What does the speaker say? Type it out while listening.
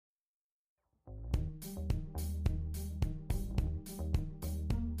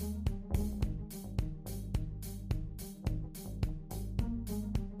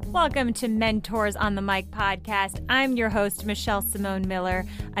Welcome to Mentors on the Mic podcast. I'm your host, Michelle Simone Miller,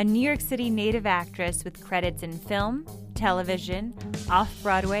 a New York City native actress with credits in film, television,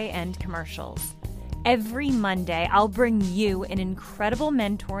 off-Broadway, and commercials. Every Monday, I'll bring you an incredible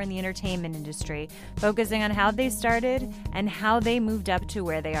mentor in the entertainment industry, focusing on how they started and how they moved up to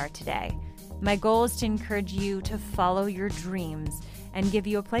where they are today. My goal is to encourage you to follow your dreams and give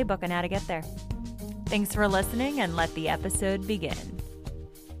you a playbook on how to get there. Thanks for listening, and let the episode begin.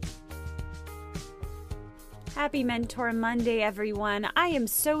 Happy Mentor Monday, everyone. I am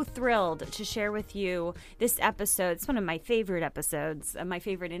so thrilled to share with you this episode. It's one of my favorite episodes, my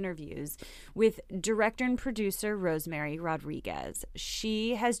favorite interviews, with director and producer Rosemary Rodriguez.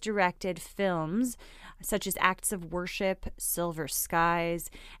 She has directed films such as Acts of Worship, Silver Skies,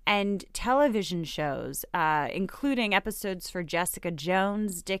 and television shows, including episodes for Jessica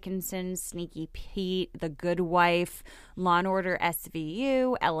Jones, Dickinson, Sneaky Pete, The Good Wife, Law & Order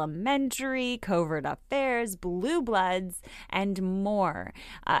SVU, Elementary, Covert Affairs, Blue Bloods, and more.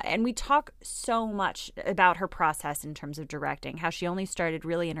 And we talk so much about her process in terms of directing, how she only started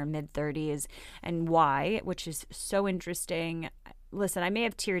really in her mid-30s and why, which is so interesting. Listen, I may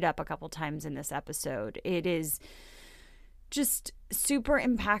have teared up a couple times in this episode. It is just super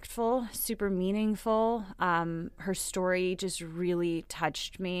impactful, super meaningful. Her story just really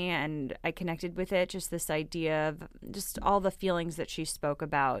touched me, and I connected with it. Just this idea of just all the feelings that she spoke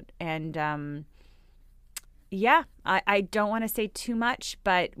about. And I don't want to say too much,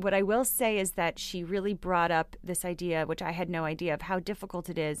 but what I will say is that she really brought up this idea, which I had no idea of, how difficult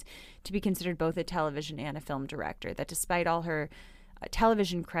it is to be considered both a television and a film director. That despite all her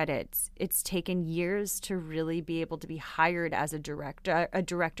television credits, it's taken years to really be able to be hired as a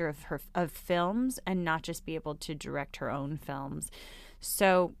director of films, and not just be able to direct her own films.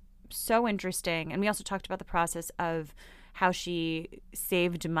 So interesting. And we also talked about the process of how she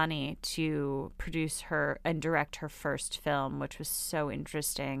saved money to produce her and direct her first film, which was so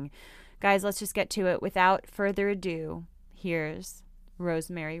interesting. Guys, let's just get to it. Without further ado, here's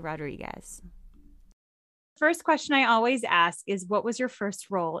Rosemary Rodriguez. First question I always ask is, what was your first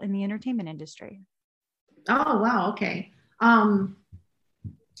role in the entertainment industry? Oh, wow. Okay. My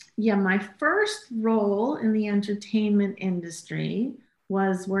first role in the entertainment industry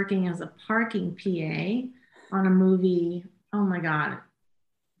was working as a parking PA on a movie. Oh my God.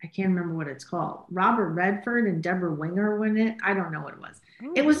 I can't remember what it's called. Robert Redford and Deborah Winger were in it. I don't know what it was.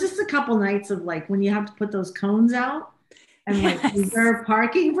 Ooh. It was just a couple nights of like when you have to put those cones out and like reserve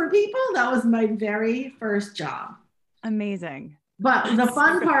parking for people. That was my very first job. Amazing. But the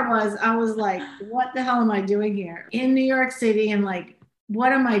fun part was I was like, what the hell am I doing here in New York City? And like,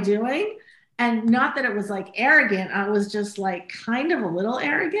 what am I doing? And not that it was like arrogant. I was just like kind of a little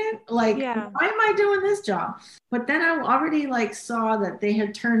arrogant. Like, Why am I doing this job? But then I already like saw that they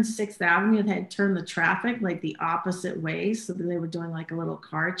had turned 6th Avenue. They had turned the traffic like the opposite way. So that they were doing like a little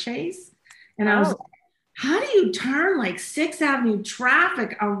car chase. And I was like, how do you turn like 6th Avenue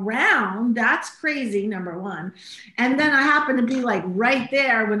traffic around? That's crazy, number one. And then I happened to be like right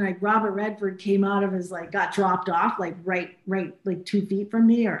there when like Robert Redford came out of his, like got dropped off, like right, like 2 feet from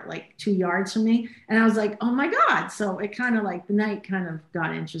me or like 2 yards from me. And I was like, oh my God. So it kind of like the night kind of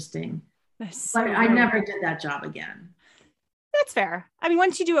got interesting. But I never did that job again. That's fair. I mean,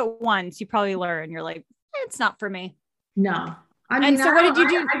 once you do it once, you probably learn. You're like, it's not for me. No. I mean, and so what did you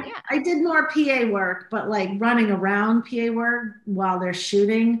do? I did more PA work, but like running around PA work while they're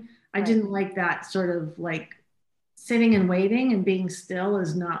shooting, I didn't like that sort of like sitting and waiting and being still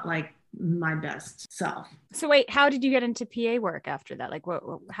is not like my best self. So wait, how did you get into PA work after that? Like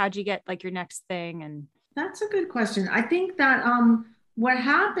how'd you get like your next thing? And that's a good question. I think that what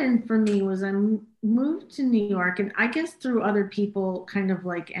happened for me was I moved to New York, and I guess through other people kind of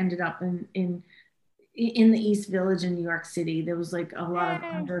like ended up in the East Village in New York City. There was like a lot of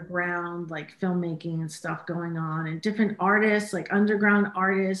underground like filmmaking and stuff going on, and different artists, like underground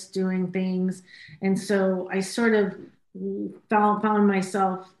artists doing things. And so I sort of found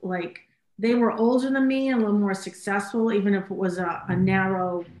myself like they were older than me and a little more successful, even if it was a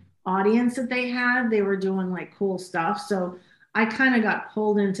narrow audience that they had. They were doing like cool stuff. So I kind of got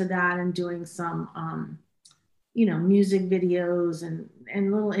pulled into that and doing some music videos and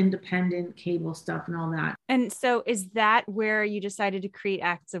little independent cable stuff and all that. And so is that where you decided to create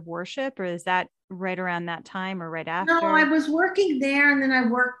Acts of Worship, or is that right around that time or right after? No, I was working there, and then I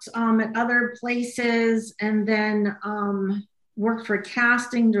worked at other places, and then worked for a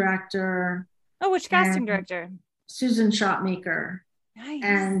casting director. Oh, which casting director? Susan Shopmaker. Nice.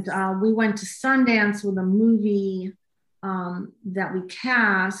 And we went to Sundance with a movie that we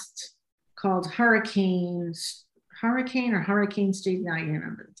cast called Hurricane Hurricane or Hurricane Street. Now you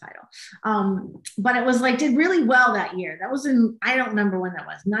remember the title. But it was like, did really well that year. That was I don't remember when that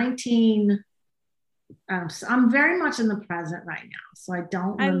was, 19. So I'm very much in the present right now. So I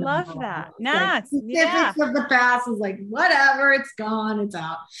don't remember. I love that. Like, specifics of the past is like, whatever, it's gone, it's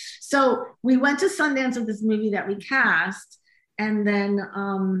out. So we went to Sundance with this movie that we cast. And then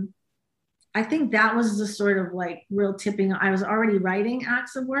I think that was the sort of like real tipping. I was already writing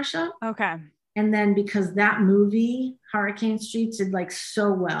Acts of Worship. Okay. And then because that movie, Hurricane Street, did like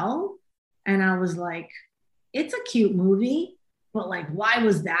so well. And I was like, it's a cute movie, but like, why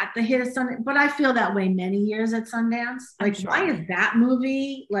was that the hit of Sundance? But I feel that way many years at Sundance. Like, sure. Why is that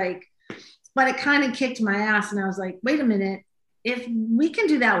movie like, but it kind of kicked my ass. And I was like, wait a minute. If we can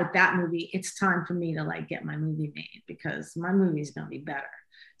do that with that movie, it's time for me to like get my movie made because my movie is going to be better.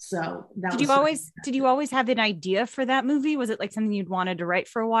 So that did you always have an idea for that movie? Was it like something you'd wanted to write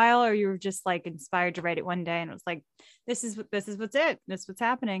for a while, or you were just like inspired to write it one day and it was like, this is what's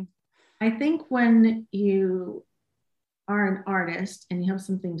happening? I think when you are an artist and you have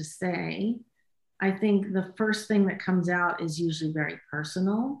something to say, I think the first thing that comes out is usually very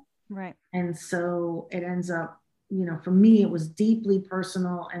personal. Right. And so it ends up, for me, it was deeply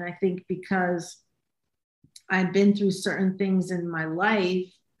personal. And I think because I've been through certain things in my life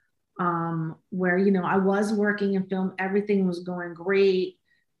where, I was working in film, everything was going great.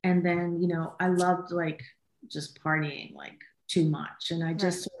 And then, I loved like just partying like too much. And I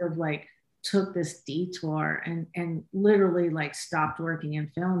just sort of like took this detour and literally like stopped working in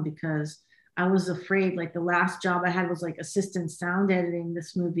film because I was afraid. Like the last job I had was like assistant sound editing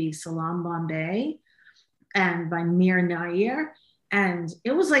this movie, Salam Bombay, and by Mir Nair. And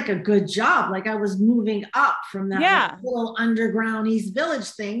it was like a good job. Like I was moving up from that like, little underground East Village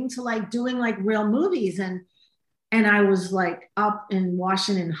thing to like doing like real movies. And I was like up in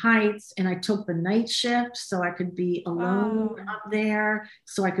Washington Heights and I took the night shift so I could be alone up there.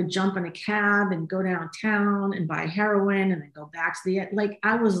 So I could jump in a cab and go downtown and buy heroin and then go back to like,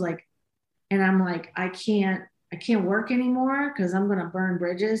 I was like, and I'm like, I can't work anymore because I'm going to burn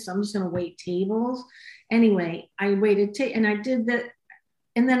bridges. So I'm just going to wait tables. Anyway, I waited and I did that.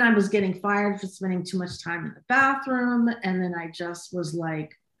 And then I was getting fired for spending too much time in the bathroom. And then I just was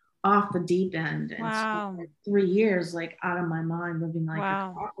like off the deep end. And spent like 3 years, like out of my mind, living like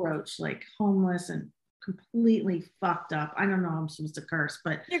a cockroach, like homeless and completely fucked up. I don't know, I'm supposed to curse,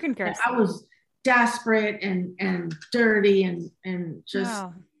 but you can curse. I was desperate and dirty and just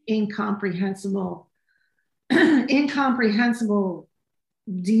incomprehensible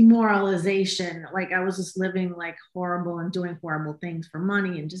demoralization. Like I was just living like horrible and doing horrible things for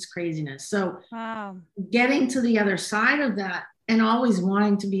money and just craziness. So getting to the other side of that and always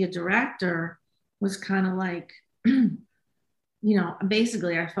wanting to be a director was kind of like,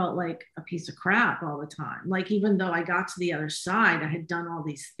 basically I felt like a piece of crap all the time. Like, even though I got to the other side, I had done all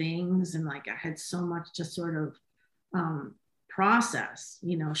these things and like I had so much to sort of process,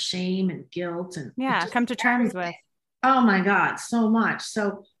 shame and guilt and come to terms with. Oh my God, so much.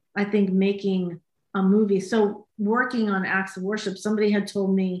 So I think making a movie, so working on Acts of Worship, somebody had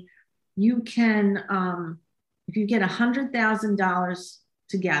told me you can, if you get $100,000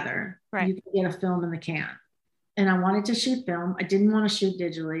 together, you can get a film in the can. And I wanted to shoot film. I didn't want to shoot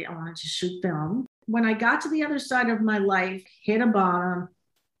digitally. I wanted to shoot film. When I got to the other side of my life, hit a bottom,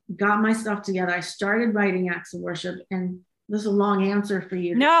 got my stuff together, I started writing Acts of Worship. And this is a long answer for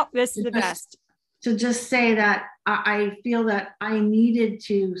you. No, this is the best. To just say that I feel that I needed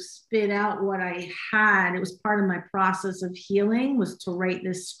to spit out what I had. It was part of my process of healing, was to write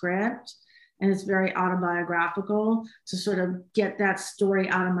this script. And it's very autobiographical, to sort of get that story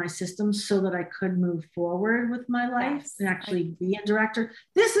out of my system so that I could move forward with my life and actually be a director.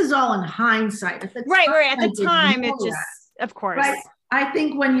 This is all in hindsight. At the time, it just, of course. Right? I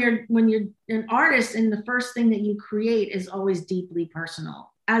think when you're an artist, and the first thing that you create is always deeply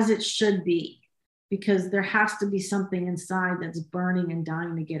personal, as it should be, because there has to be something inside that's burning and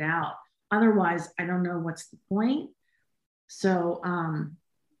dying to get out. Otherwise, I don't know what's the point. So,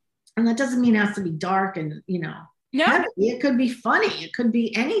 and that doesn't mean it has to be dark and, heavy. It could be funny. It could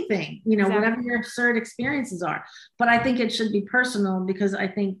be anything, whatever your absurd experiences are. But I think it should be personal, because I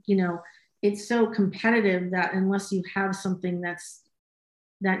think, it's so competitive that unless you have something that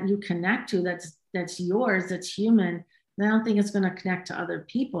you connect to, that's yours, that's human, then I don't think it's going to connect to other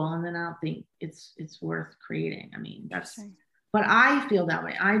people. And then I don't think it's worth creating. I mean, but I feel that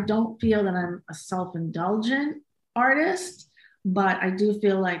way. I don't feel that I'm a self-indulgent artist, but I do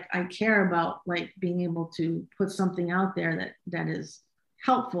feel like I care about like being able to put something out there that is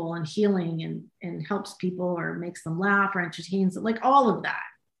helpful and healing and helps people or makes them laugh or entertains them, like all of that.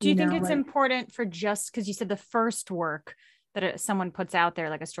 Do you think it's important for just because you said the first work that someone puts out there,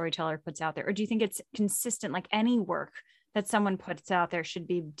 like a storyteller puts out there, or do you think it's consistent, like any work that someone puts out there should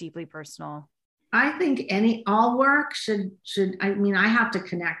be deeply personal? I think all work should, I mean, I have to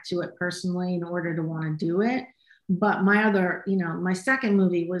connect to it personally in order to want to do it. But my other, my second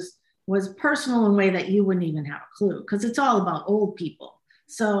movie was personal in a way that you wouldn't even have a clue, because it's all about old people.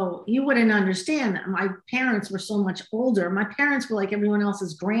 So you wouldn't understand that my parents were so much older. My parents were like everyone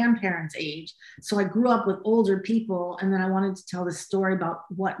else's grandparents' age. So I grew up with older people. And then I wanted to tell the story about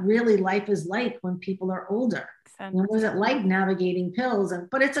what really life is like when people are older. What was it like navigating pills?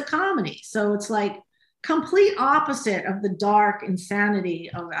 But it's a comedy. So it's like complete opposite of the dark insanity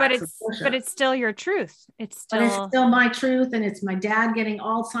of but it's still your truth. It's still my truth, and it's my dad getting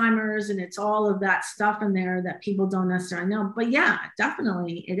Alzheimer's, and it's all of that stuff in there that people don't necessarily know. But yeah,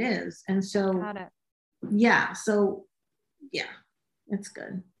 definitely it is. And so got it. Yeah, so yeah, it's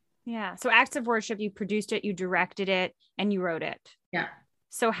good. Yeah. So Acts of Worship, you produced it, you directed it, and you wrote it. Yeah.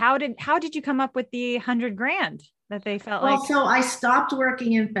 So how did you come up with the $100,000 that they felt like? So I stopped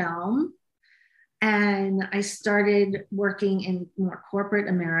working in film. And I started working in more corporate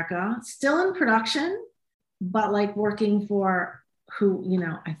America, still in production, but like working for who,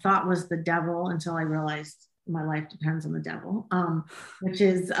 I thought was the devil until I realized my life depends on the devil, which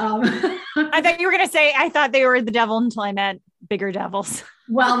is... I thought you were going to say, I thought they were the devil until I met bigger devils.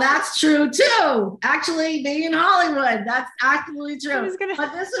 Well, that's true too. Actually, being in Hollywood, that's actually true.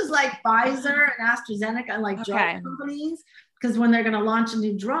 But this is like Pfizer and AstraZeneca and like drug companies, because when they're going to launch a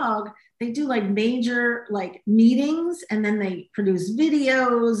new drug, they do like major like meetings, and then they produce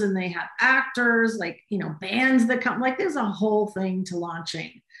videos, and they have actors, like, bands that come, like there's a whole thing to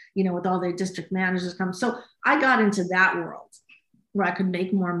launching, with all their district managers come. So I got into that world where I could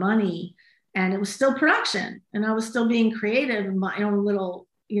make more money, and it was still production, and I was still being creative in my own little,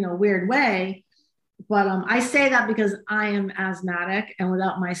 weird way. But I say that because I am asthmatic, and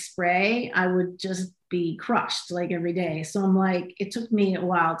without my spray, I would just be crushed like every day. So I'm like, it took me a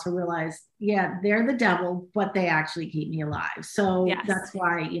while to realize, yeah, they're the devil, but they actually keep me alive. So yes. That's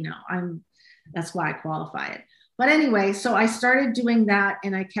why, that's why I qualify it. But anyway, so I started doing that,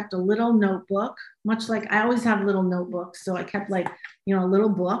 and I kept a little notebook, much like I always have little notebooks. So I kept like, a little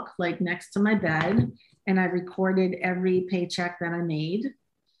book like next to my bed, and I recorded every paycheck that I made.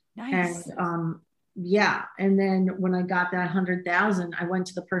 Nice. And yeah. And then when I got that 100,000, I went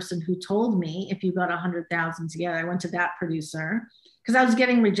to the person who told me, if you got 100,000 together, I went to that producer, because I was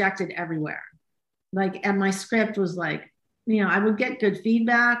getting rejected everywhere. Like, and my script was like, I would get good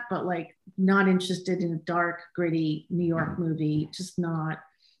feedback, but like not interested in a dark, gritty New York movie, just not,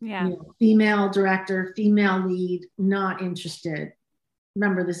 female director, female lead, not interested.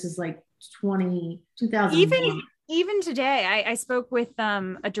 Remember, this is like 2000. Even today, I spoke with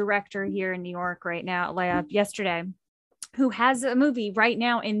a director here in New York right now, yesterday, who has a movie right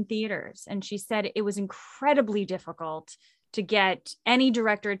now in theaters. And she said it was incredibly difficult to get any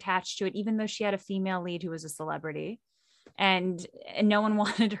director attached to it, even though she had a female lead who was a celebrity. And no one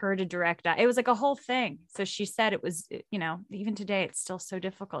wanted her to direct that. It was like a whole thing. So she said it was, even today, it's still so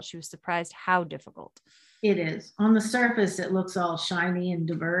difficult. She was surprised how difficult. It is. On the surface, it looks all shiny and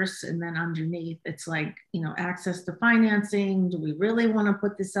diverse. And then underneath, it's like, access to financing. Do we really want to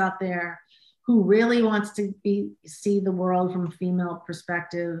put this out there? Who really wants to see the world from a female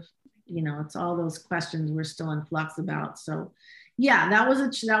perspective? It's all those questions we're still in flux about. So yeah, that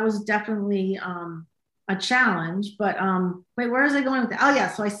was definitely a challenge. But wait, where was I going with that? Oh yeah.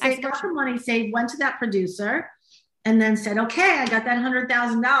 So I got the money saved, went to that producer, and then said, okay, I got that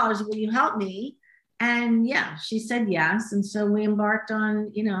 $100,000. Will you help me? And yeah, she said yes. And so we embarked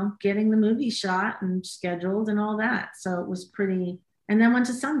on, getting the movie shot and scheduled and all that. So it was pretty, and then went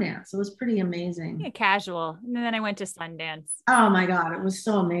to Sundance. It was pretty amazing. Yeah, casual. And then I went to Sundance. Oh my God. It was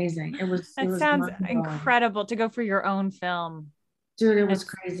so amazing. It sounds incredible to go for your own film. Dude, it was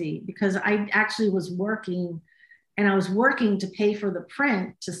crazy, because I actually was working, and I was working to pay for the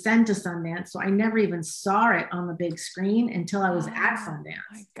print to send to Sundance. So I never even saw it on the big screen until I was at Sundance.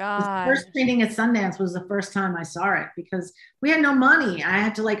 Oh my God. The first screening at Sundance was the first time I saw it, because we had no money. I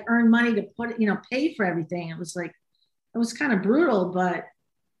had to like earn money to pay for everything. It was kind of brutal, but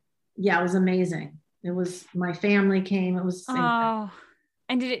yeah, it was amazing. It was, my family came. It was the same thing.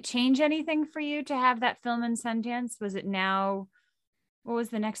 And did it change anything for you to have that film in Sundance? What was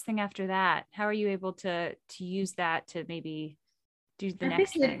the next thing after that? How are you able to use that to maybe do the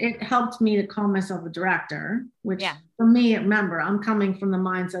next thing? It helped me to call myself a director, which for me, remember, I'm coming from the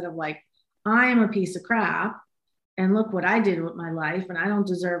mindset of like, I'm a piece of crap, and look what I did with my life, and I don't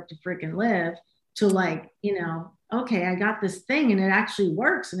deserve to freaking live, to like, okay, I got this thing and it actually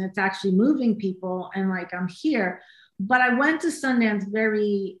works and it's actually moving people and like I'm here. But I went to Sundance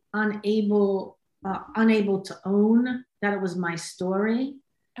very unable to own that it was my story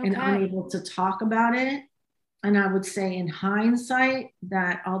and Okay. unable to talk about it. And I would say in hindsight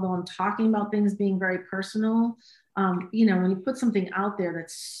that although I'm talking about things being very personal, when you put something out there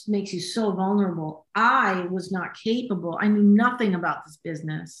that makes you so vulnerable, I was not capable. I knew nothing about this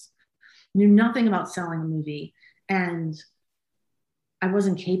business, knew nothing about selling a movie. And I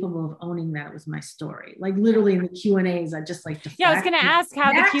wasn't capable of owning that it was my story. Like literally in the Q&As, I just like Yeah, I was deflect. going to ask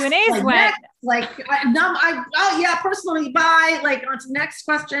how the Next, Q&As like went. next, oh yeah, personally, bye. Like on to the next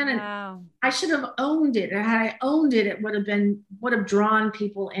question. And Wow. I should have owned it. And had I owned it, it would have drawn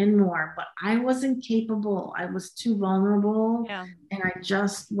people in more. But I wasn't capable. I was too vulnerable, Yeah. and I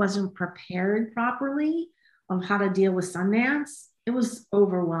just wasn't prepared properly of how to deal with Sundance. It was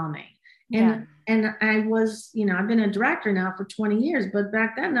overwhelming. Yeah. And I was, I've been a director now for 20 years, but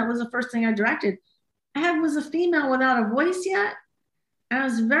back then that was the first thing I directed. I was a female without a voice yet. And I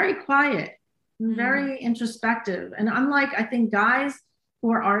was very quiet and very introspective. And unlike, I think, guys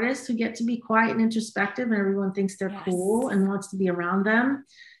who are artists who get to be quiet and introspective and everyone thinks they're cool and wants to be around them,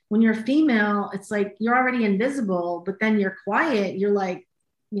 when you're female, it's like you're already invisible, but then you're quiet. You're like,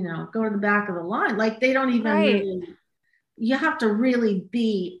 go to the back of the line. Like they don't even really, you have to really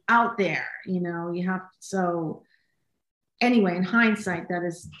be out there, you have, so anyway, in hindsight, that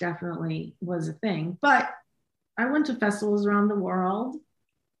is definitely was a thing. But I went to festivals around the world.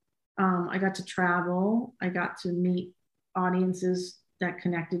 I got to travel. I got to meet audiences that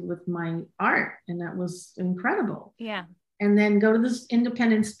connected with my art, and that was incredible. Yeah. And then go to this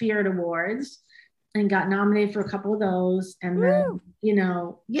Independent Spirit Awards and got nominated for a couple of those. And then,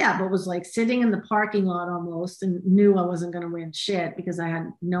 but was like sitting in the parking lot almost and knew I wasn't going to win shit because I had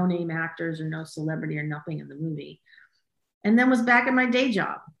no name actors or no celebrity or nothing in the movie. And then was back at my day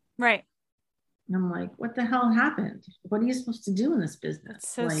job. Right. And I'm like, what the hell happened? What are you supposed to do in this business? It's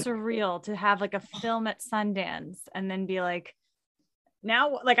so surreal to have like a film at Sundance and then be like,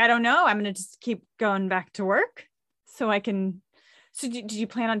 now, like, I don't know, I'm going to just keep going back to work so I can. So did you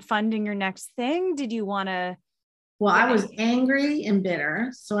plan on funding your next thing? Did you want to? Well, I was angry and bitter.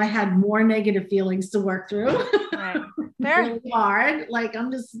 So I had more negative feelings to work through. Right. Fair. Really hard. Like, I'm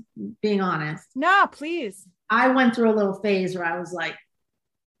just being honest. No, please. I went through a little phase where I was like,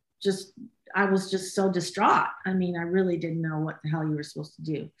 I was just so distraught. I mean, I really didn't know what the hell you were supposed to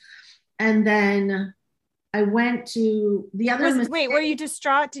do. And then I went to the other. Wait, were you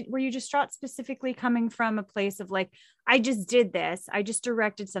distraught? Were you distraught specifically coming from a place of like, I just did this. I just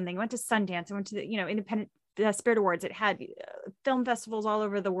directed something. I went to Sundance. I went to the, Independent Spirit Awards. It had film festivals all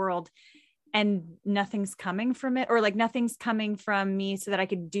over the world, and nothing's coming from it, or like nothing's coming from me so that I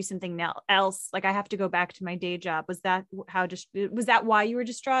could do something else. Like I have to go back to my day job. Was that why you were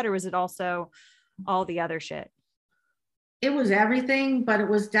distraught, or was it also all the other shit? It was everything, but it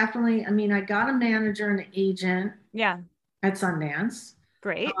was definitely, I got a manager and an agent. Yeah. At Sundance.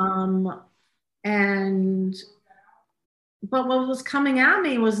 Great. But what was coming at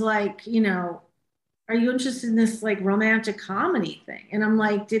me was like, are you interested in this like romantic comedy thing? And I'm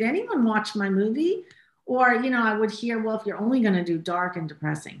like, did anyone watch my movie? Or, I would hear, well, if you're only going to do dark and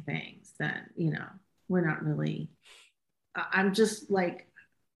depressing things, then, we're not really, I'm just like,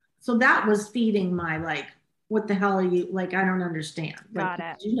 so that was feeding my like, what the hell are you, like, I don't understand. Like, Got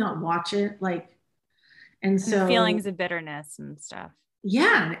it. did you not watch it? Like, and so feelings of bitterness and stuff.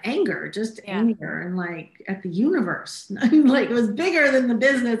 Yeah, and anger, anger, and like at the universe. Like it was bigger than the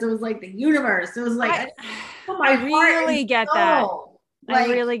business. It was like the universe. It was like I really get that. Like,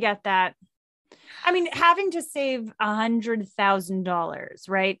 I really get that. I mean, having to save $100,000,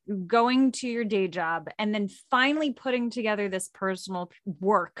 right? Going to your day job and then finally putting together this personal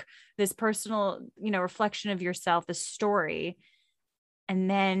work, this personal, reflection of yourself, this story, and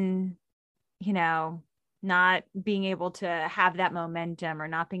then, not being able to have that momentum or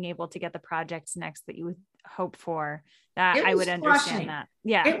not being able to get the projects next that you would hope for, that I would understand that.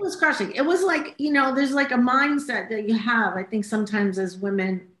 Yeah. It was crushing. It was like, there's like a mindset that you have, I think sometimes as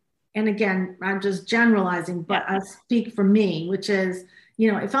women, and again, I'm just generalizing, but I speak for me, which is,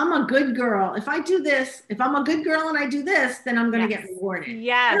 if I'm a good girl, if I do this, if I'm a good girl and I do this, then I'm going to get rewarded.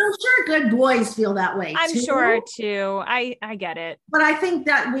 Yes. And I'm sure good boys feel that way. I'm sure too. I get it. But I think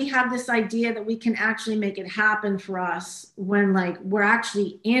that we have this idea that we can actually make it happen for us when like we're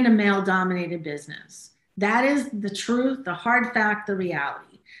actually in a male dominated business. That is the truth, the hard fact, the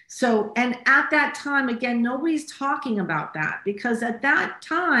reality. So, and at that time, again, nobody's talking about that because at that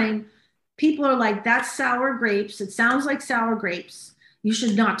time, people are like, that's sour grapes. It sounds like sour grapes. You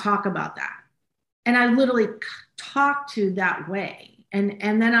should not talk about that. And I literally talked to that way.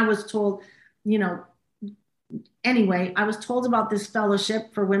 And then I was told, you know, anyway, I was told about this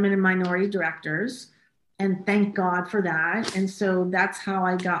fellowship for women and minority directors, and thank God for that. And so that's how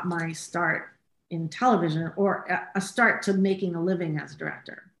I got my start in television, or a start to making a living as a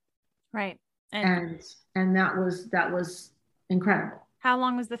director. Right. And that was incredible. How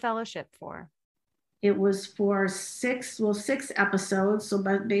long was the fellowship for? It was for six episodes. So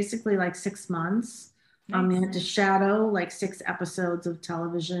basically like 6 months. Nice. You had to shadow like 6 episodes of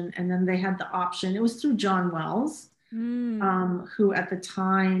television. And then they had the option. It was through John Wells, who at the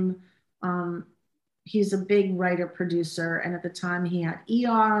time, he's a big writer producer. And at the time he had ER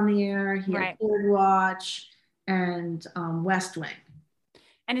on the air. He had Third Watch and West Wing.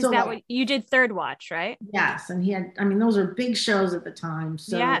 And is that what you did? Third Watch, right? Yes. And he had, I mean, those are big shows at the time.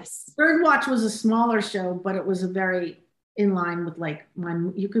 So yes. Third Watch was a smaller show, but it was a very in line with like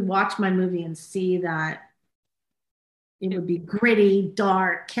you could watch my movie and see that it would be gritty,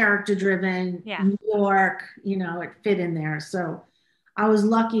 dark, character driven, New York, you know, it fit in there. So I was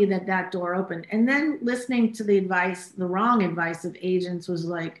lucky that door opened. And then listening to the wrong advice of agents was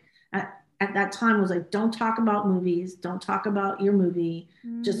like, at that time was like, don't talk about movies. Don't talk about your movie.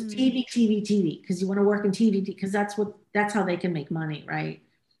 Just TV. Because you want to work in TV, because that's how they can make money, right?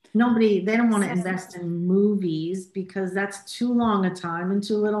 They don't want to invest in movies because that's too long a time and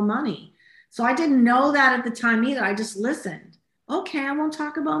too little money. So I didn't know that at the time either. I just listened. Okay, I won't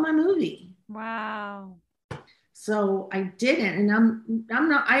talk about my movie. Wow. So I didn't, and I'm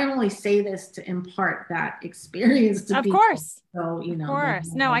not. I only say this to impart that experience to people. Of course. So you know. Of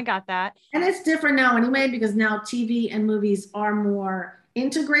course. No, I got that. And it's different now anyway, because now TV and movies are more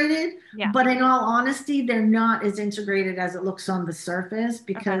integrated. Yeah. But in all honesty, they're not as integrated as it looks on the surface,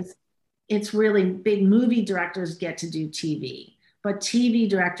 because it's really big movie directors get to do TV. But TV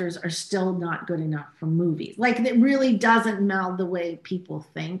directors are still not good enough for movies. Like, it really doesn't meld the way people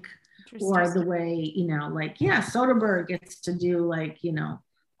think, or the way, you know, like, Soderbergh gets to do, like, you know,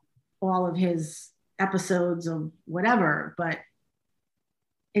 all of his episodes of whatever, but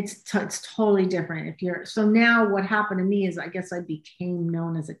it's totally different. So now what happened to me is, I guess I became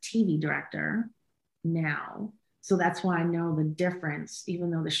known as a TV director now. So that's why I know the difference, even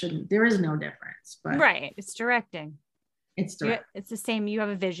though there is no difference. But right. It's directing. It's direct. It's the same. You have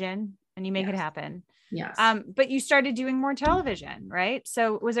a vision and you make it happen. Yes. But you started doing more television, right?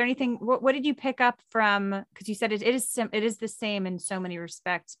 So was there anything, what did you pick up from, because you said it is the same in so many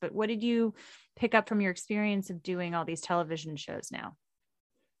respects, but what did you pick up from your experience of doing all these television shows now?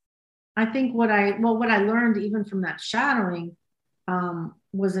 I think what I learned even from that shadowing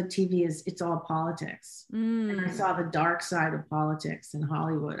was that TV it's all politics. And I saw the dark side of politics in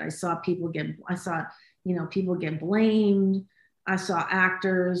Hollywood. I saw people get blamed. I saw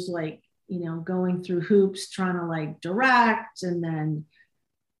actors like, you know, going through hoops, trying to like direct, and then,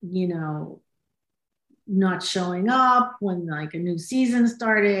 you know, not showing up when like a new season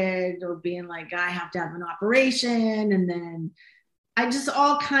started, or being like, I have to have an operation. And then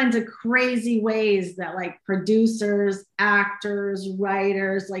all kinds of crazy ways that like producers, actors,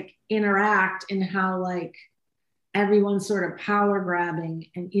 writers like interact, and how like everyone's sort of power grabbing,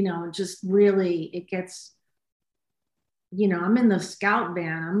 and, you know, just really it gets, you know, I'm in the scout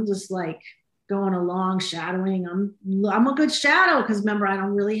band. I'm just like going along shadowing. I'm a good shadow, because remember, I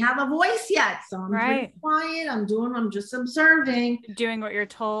don't really have a voice yet. So I'm pretty quiet. I'm just observing. Doing what you're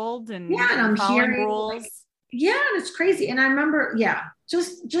told, and I'm following hearing rules. Like, and it's crazy. And I remember,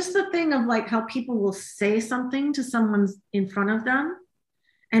 just the thing of like how people will say something to someone in front of them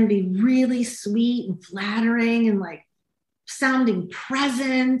and be really sweet and flattering and like sounding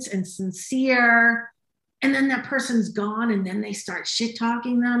present and sincere. And then that person's gone, and then they start shit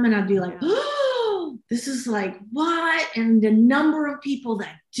talking them. And I'd be like, oh, this is like, what? And the number of people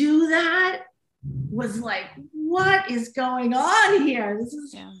that do that was like, what is going on here? This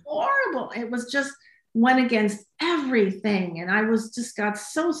is horrible. It was just went against everything. And I got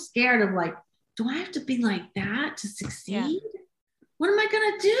so scared of like, do I have to be like that to succeed? Yeah. What am I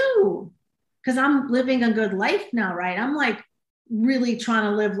going to do? Because I'm living a good life now, right? I'm like really trying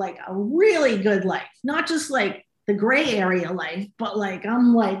to live like a really good life, not just like the gray area life, but like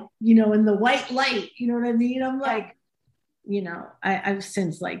I'm like, you know, in the white light, you know what I mean? I'm like, you know, I've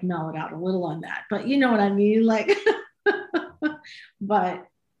since like mellowed out a little on that, but you know what I mean? Like, but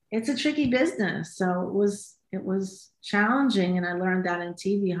it's a tricky business. So it was challenging. And I learned that in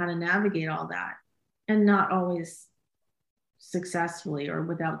TV, how to navigate all that, and not always successfully or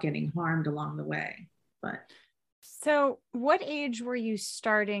without getting harmed along the way. But so what age were you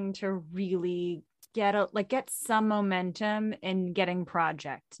starting to really get some momentum in getting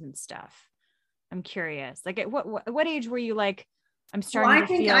projects and stuff? I'm curious. Like, at what age were you like, I'm Well, starting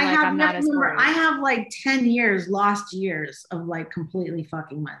to feel like I'm not as worried? I have like 10 years, lost years of like completely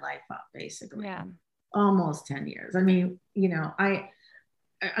fucking my life up, basically. Yeah. Almost 10 years. I mean,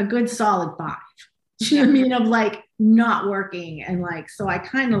 a good solid 5. Do you know what I mean? Of like not working and like, so I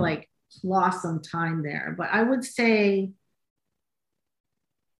kind of like lost some time there. But I would say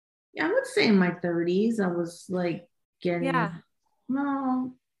in my 30s, I was like getting,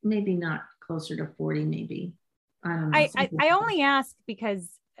 well, maybe not, closer to 40, maybe. I don't know. I only ask because,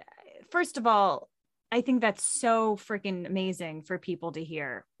 first of all, I think that's so freaking amazing for people to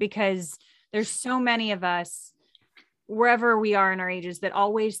hear, because there's so many of us wherever we are in our ages that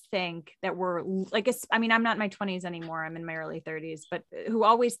always think that we're like, I mean, I'm not in my 20s anymore. I'm in my early 30s, but who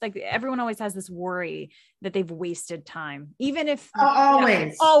always, like, everyone always has this worry that they've wasted time, even if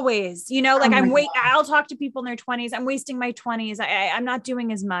always, like I'll talk to people in their 20s. I'm wasting my 20s. I'm not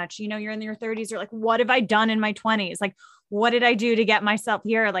doing as much, you're in your 30s. You're like, what have I done in my 20s? Like, what did I do to get myself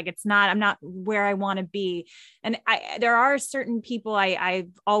here? Like, I'm not where I want to be. And there are certain people I've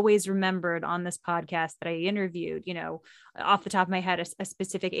always remembered on this podcast that I interviewed, off the top of my head, a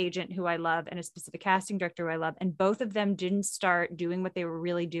specific agent who I love and a specific casting director who I love. And both of them didn't start doing what they were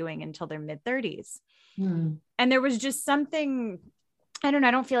really doing until their mid 30s. And there was just something, I don't know,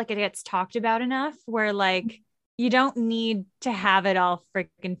 I don't feel like it gets talked about enough, where like, you don't need to have it all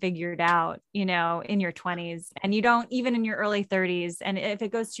freaking figured out, in your 20s, and you don't even in your early 30s. And if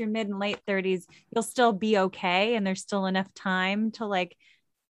it goes to your mid and late 30s, you'll still be okay. And there's still enough time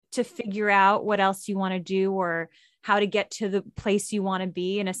to figure out what else you want to do or how to get to the place you want to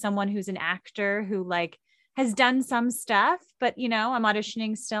be. And as someone who's an actor who like has done some stuff, but I'm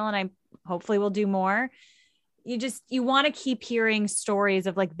auditioning still, and I hopefully will do more. You want to keep hearing stories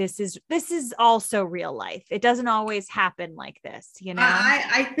of like, this is also real life. It doesn't always happen like this,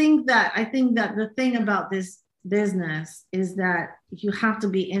 I think that the thing about this business is that you have to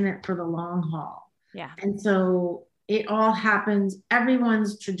be in it for the long haul. Yeah. And so it all happens.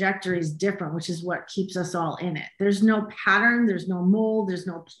 Everyone's trajectory is different, which is what keeps us all in it. There's no pattern. There's no mold. There's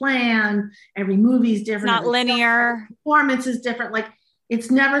no plan. Every movie is different. It's not linear. Performance is different. Like, it's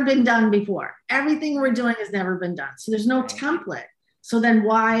never been done before. Everything we're doing has never been done. So there's no template. So then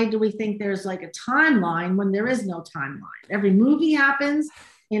why do we think there's like a timeline when there is no timeline? Every movie happens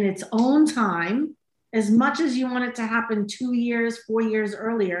in its own time. As much as you want it to happen 2 years, 4 years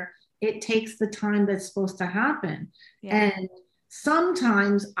earlier, it takes the time that's supposed to happen. Yeah. And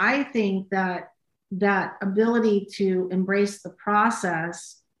sometimes I think that ability to embrace the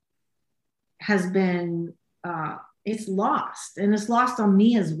process has been, it's lost, and it's lost on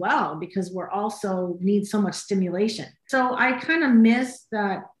me as well, because we're also need so much stimulation. So I kind of miss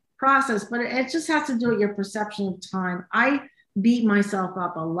that process, but it just has to do with your perception of time. I beat myself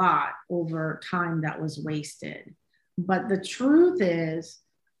up a lot over time that was wasted. But the truth is,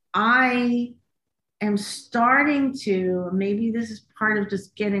 I am starting to, maybe this is part of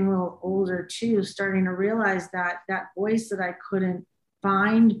just getting a little older too, starting to realize that voice that I couldn't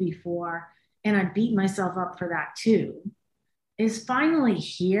find before, and I beat myself up for that too, is finally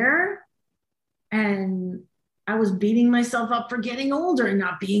here. And I was beating myself up for getting older and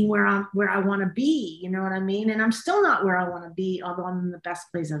not being where I want to be. You know what I mean? And I'm still not where I want to be, although I'm in the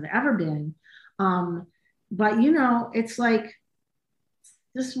best place I've ever been. But it's like,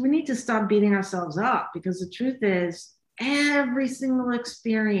 we need to stop beating ourselves up, because the truth is, every single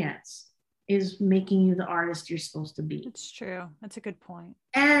experience is making you the artist you're supposed to be. It's true. That's a good point.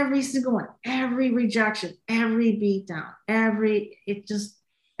 Every single one, every rejection, every beatdown,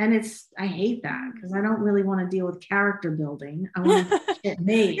 I hate that, because I don't really want to deal with character building. I want to get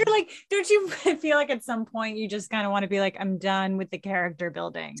made. You're like, don't you feel like at some point you just kind of want to be like, I'm done with the character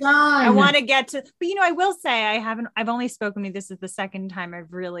building. Done. I want to get to, but I will say I've only spoken to you. This is the second time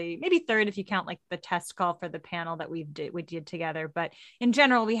I've really, maybe third if you count like the test call for the panel that we did together. But in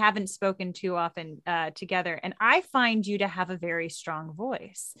general, we haven't spoken too often together. And I find you to have a very strong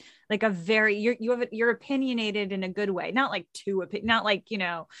voice, like you're opinionated in a good way, not like not like,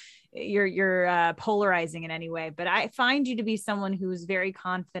 you're polarizing in any way, but I find you to be someone who's very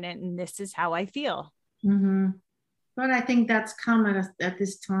confident, and this is how I feel. Mm-hmm. But I think that's come at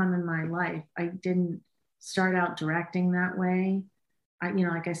this time in my life. I didn't start out directing that way.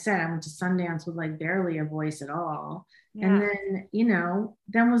 Like I said, I went to Sundance with like barely a voice at all. Yeah. And then,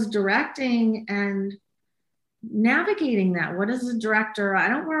 then was directing and navigating that. What is a director? I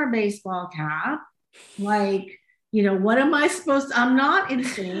don't wear a baseball cap. Like, what am I supposed to? I'm not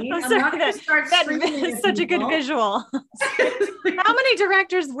insane. I'm not going to start screaming. That's such a good visual. How many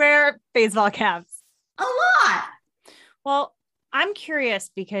directors wear baseball caps? A lot. Well, I'm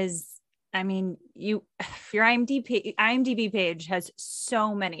curious because I mean, your IMDb page has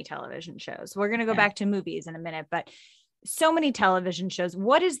so many television shows. We're going to go back to movies in a minute, but so many television shows.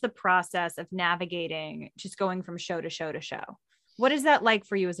 What is the process of navigating just going from show to show to show? What is that like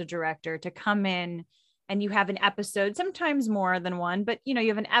for you as a director to come in and you have an episode, sometimes more than one, but you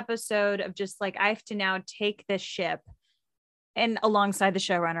have an episode of just like, I have to now take this ship, and alongside the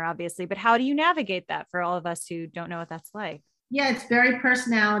showrunner, obviously, but how do you navigate that for all of us who don't know what that's like? Yeah, it's very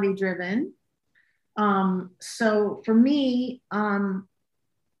personality driven. So for me,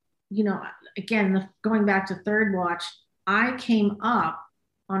 again, going back to Third Watch, I came up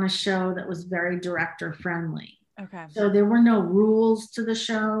on a show that was very director friendly. Okay. So there were no rules to the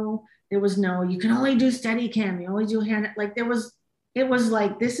show. There was no, you can only do steady cam, you only do hand, like it was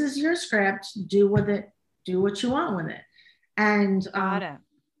like, this is your script, do with it, do what you want with it. And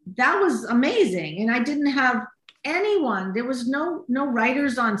that was amazing. And I didn't have anyone. There was no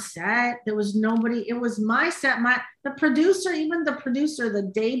writers on set. There was nobody. It was my set. The producer,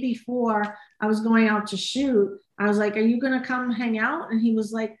 the day before I was going out to shoot, I was like, "Are you going to come hang out?" And he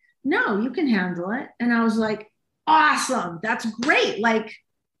was like, "No, you can handle it." And I was like, "Awesome, that's great!" Like,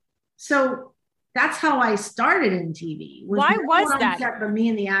 so that's how I started in TV. Why was that? But me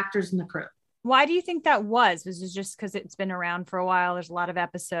and the actors and the crew. Why do you think that was? Was it just because it's been around for a while? There's a lot of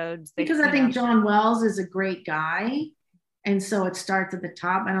episodes. Because I think John Wells is a great guy. And so it starts at the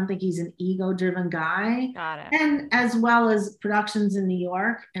top. I don't think he's an ego-driven guy. Got it. And as well as productions in New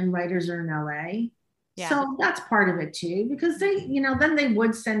York and writers are in LA. Yeah. So that's part of it too, because they, then they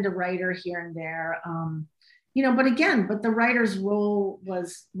would send a writer here and there. But the writer's role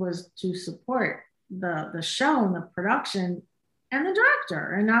was to support the show and the production and the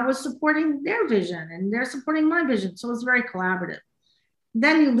director, and I was supporting their vision and they're supporting my vision. So it was very collaborative.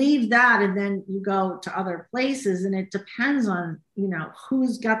 Then you leave that and then you go to other places, and it depends on,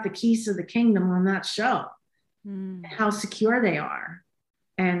 who's got the keys to the kingdom on that show, how secure they are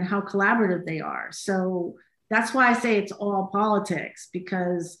and how collaborative they are. So that's why I say it's all politics,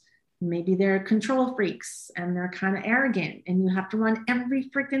 because maybe they're control freaks and they're kind of arrogant and you have to run every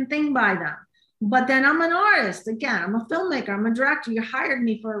freaking thing by them. But then I'm an artist. Again, I'm a filmmaker. I'm a director. You hired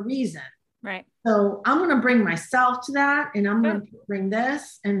me for a reason. Right. So I'm going to bring myself to that, and I'm going to bring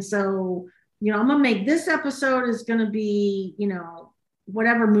this. And so, I'm going to make this episode is going to be,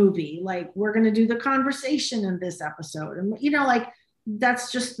 whatever movie, like we're going to do the conversation in this episode. And,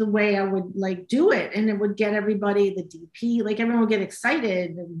 that's just the way I would like do it. And it would get everybody, the DP, like everyone would get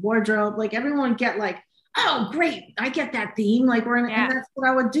excited, and wardrobe, like everyone would get like, oh, great, I get that theme. Like and that's what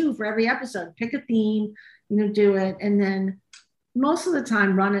I would do for every episode. Pick a theme, do it. And then most of the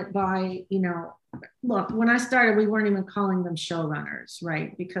time run it by, look, when I started, we weren't even calling them showrunners,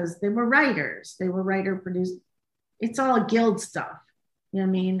 right? Because they were writers. They were writer produced. It's all guild stuff. You know what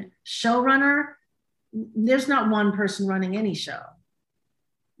I mean? Showrunner, there's not one person running any show.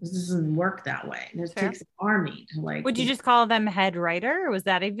 This doesn't work that way. It takes an army to like. Would you just call them head writer? Or was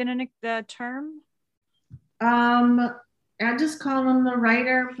that even a term? I just call them the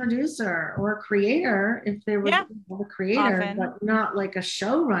writer, producer, or creator if they were the creator, often. But not like a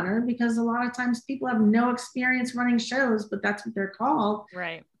showrunner, because a lot of times people have no experience running shows, but that's what they're called.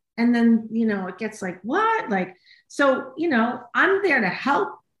 Right. And then, it gets like, what? Like, so, I'm there to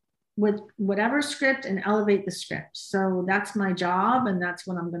help with whatever script and elevate the script. So that's my job, and that's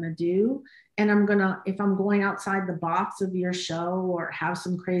what I'm going to do. And if I'm going outside the box of your show or have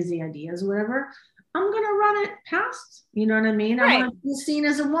some crazy ideas or whatever, I'm going to run it past, you know what I mean? Right. I'm going to be seen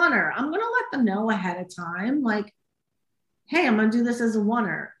as a oneer. I'm going to let them know ahead of time, like, hey, I'm going to do this as a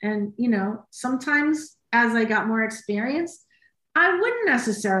oneer. And, sometimes as I got more experience, I wouldn't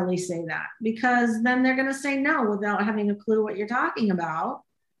necessarily say that, because then they're going to say no without having a clue what you're talking about.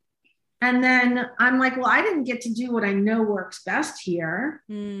 And then I'm like, well, I didn't get to do what I know works best here.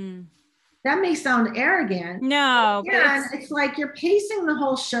 That may sound arrogant. No. Yeah, it's like you're pacing the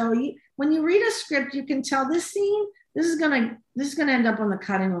whole show. When you read a script, you can tell this scene, this is gonna end up on the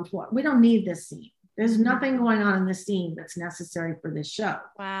cutting room floor. We don't need this scene. There's nothing going on in this scene that's necessary for this show.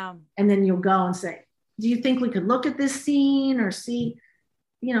 Wow. And then you'll go and say, do you think we could look at this scene or see?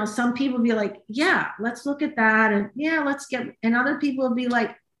 Some people be like, yeah, let's look at that. And and other people will be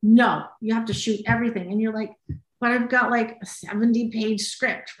like, no, you have to shoot everything. And you're like, but I've got like a 70-page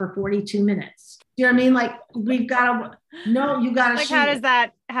script for 42 minutes. Do you know what I mean? Like, you got to like,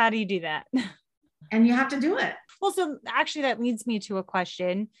 shoot how do you do that? And you have to do it. Well, so actually that leads me to a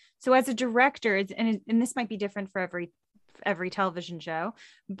question. So as a director, and this might be different for every television show,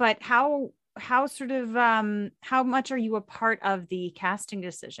 but how how sort of how much are you a part of the casting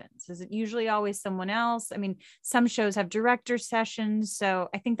decisions? Is it usually always someone else? I mean, some shows have director sessions, so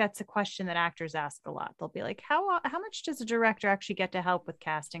I think that's a question that actors ask a lot. They'll be like, how much does a director actually get to help with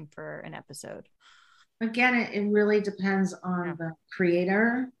casting for an episode? Again, it really depends Yeah. on the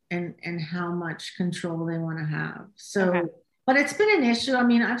creator and how much control they want to have. So, Okay. but it's been an issue. I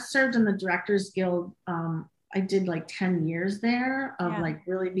mean, I've served in the Directors Guild. I did like 10 years there of Yeah. like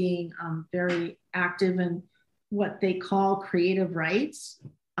really being very active in what they call creative rights.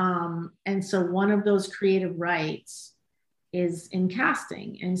 And so one of those creative rights is in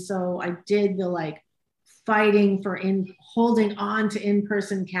casting. And so I did the like fighting for in holding on to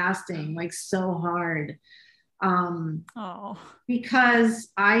in-person casting like so hard, Oh,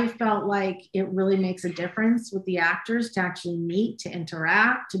 because I felt like it really makes a difference with the actors to actually meet, to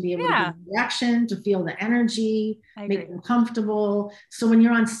interact, to be able to yeah, give direction, to feel the energy, I make agree. them comfortable. So when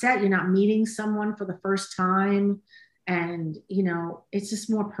you're on set, you're not meeting someone for the first time, and it's just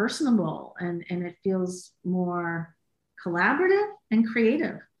more personable, and it feels more collaborative and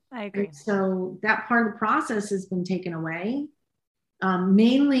creative. I And agree. so that part of the process has been taken away,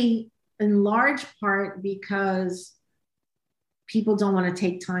 mainly in large part because people don't want to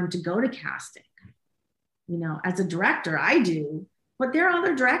take time to go to casting. As a director, I do, but there are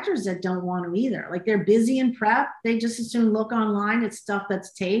other directors that don't want to either. Like they're busy in prep. They just as soon look online at stuff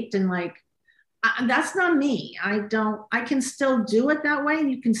that's taped and like, that's not me. I can still do it that way.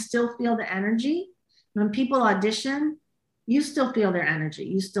 You can still feel the energy. When people audition, you still feel their energy.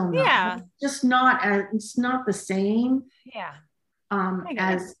 You still know. Yeah, It's not the same yeah, I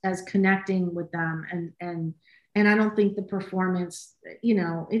get it. as connecting with them, and I don't think the performance,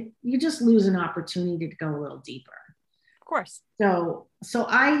 you just lose an opportunity to go a little deeper. Of course. So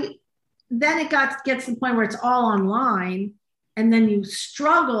I then gets to the point where it's all online, and then you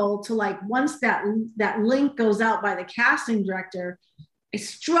struggle to like once that link goes out by the casting director. I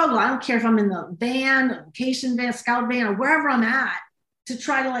struggle. I don't care if I'm in the van, vacation van, scout van, or wherever I'm at, to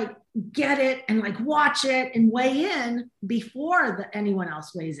try to like get it and like watch it and weigh in before anyone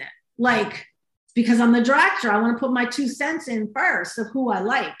else weighs in. Like, because I'm the director, I want to put my 2 cents in first of who I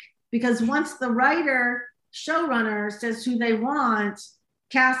like. Because once the writer, showrunner says who they want,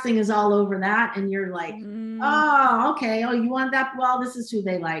 casting is all over that. And you're like, oh, okay. Oh, you want that? Well, this is who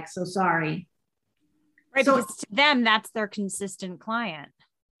they like. So sorry. Right, So because to them, that's their consistent client.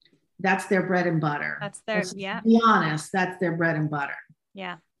 that's their bread and butter. That's their, yeah. To be honest, that's their bread and butter.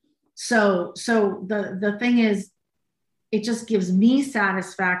 Yeah. So the thing is, it just gives me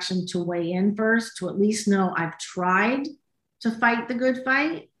satisfaction to weigh in first, to at least know I've tried to fight the good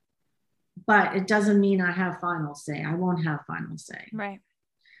fight, but it doesn't mean I have final say. I won't have final say. Right.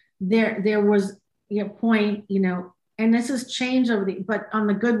 There was a point, and this has changed but on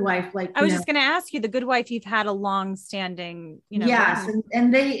The Good Wife, like I was just going to ask you, The Good Wife, you've had a long standing, yes,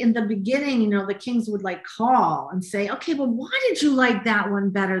 and they in the beginning, the Kings would like call and say, okay, well, why did you like that one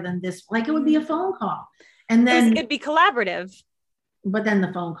better than this? Like it would be a phone call, and then it'd be collaborative. But then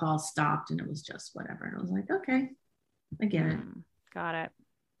the phone call stopped, and it was just whatever, and I was like, okay, I get it. Got it.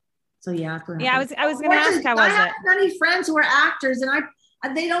 So yeah, I was going to ask, how was it? I have many friends who are actors,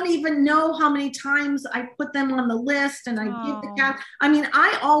 and they don't even know how many times I put them on the list, and I give the cast. I mean,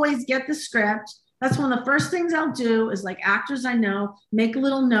 I always get the script. That's one of the first things I'll do is like actors I know, make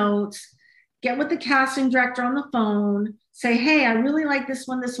little notes, get with the casting director on the phone, say, hey, I really like this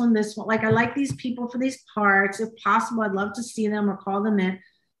one, this one, this one. Like I like these people for these parts. If possible, I'd love to see them or call them in.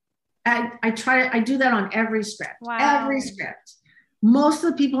 I do that on every script. Wow. Every script. Most of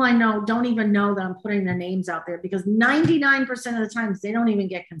the people I know don't even know that I'm putting their names out there, because 99% of the times they don't even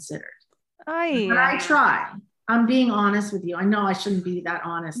get considered. But I try. I'm being honest with you. I know I shouldn't be that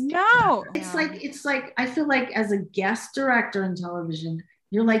honest. No. It's like, I feel like as a guest director in television,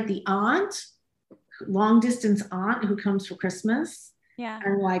 you're like the aunt, long distance aunt who comes for Christmas. Yeah.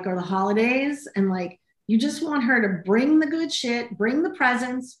 And like, or the holidays. And like, you just want her to bring the good shit, bring the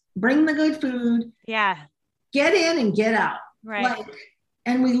presents, bring the good food. Yeah. Get in and get out. Right.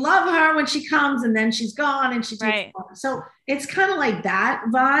 And we love her when she comes, and then she's gone and she takes off. So it's kind of like that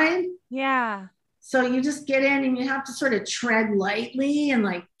vibe. Yeah. So you just get in and you have to sort of tread lightly and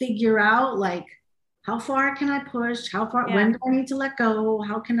like figure out like, how far can I push? How far, when do I need to let go?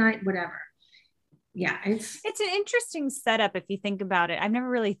 How can I, whatever. Yeah. It's an interesting setup if you think about it. I've never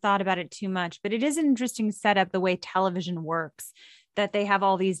really thought about it too much, but it is an interesting setup, the way television works, that they have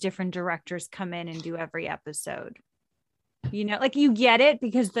all these different directors come in and do every episode. Like you get it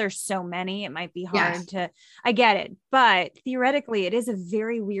because there's so many, it might be hard I get it. But theoretically, it is a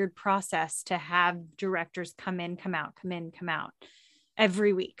very weird process to have directors come in, come out, come in, come out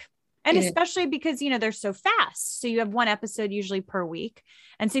every week. And especially because, they're so fast. So you have one episode usually per week.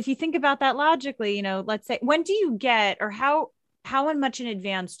 And so if you think about that logically, let's say, when do you get, or how much in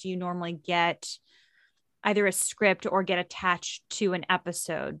advance do you normally get either a script or get attached to an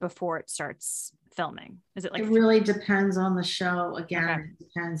episode before it starts filming? Is it like, it really depends on the show. Again, Okay. It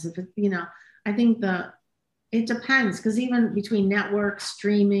depends if it, I think it depends, because even between network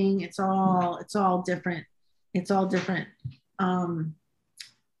streaming, it's all different. It's all different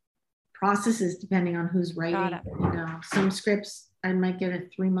processes depending on who's writing. Some scripts I might get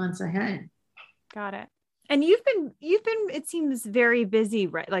it 3 months ahead. Got it. And you've been, it seems very busy,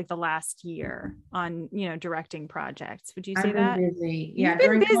 right? Like the last year on, directing projects. Would you say that? I've been busy. Yeah. You've been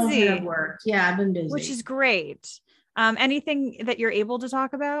during busy. COVID I've worked. Yeah, I've been busy. Which is great. Anything that you're able to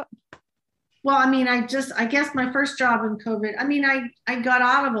talk about? Well, I mean, I guess my first job in COVID, I mean, I got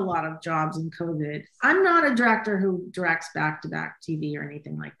out of a lot of jobs in COVID. I'm not a director who directs back-to-back TV or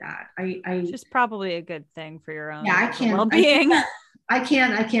anything like that. Which is probably a good thing for your own well-being. I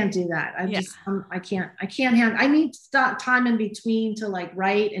can't do that. I can't handle, I need time in between to like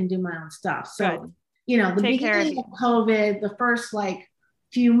write and do my own stuff. So, the beginning of COVID, the first like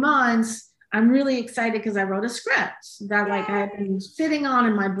few months, I'm really excited because I wrote a script that like I've been sitting on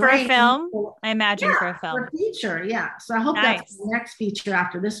in my brain. For a film? I imagine for a film. For a feature, yeah. So I hope that's the next feature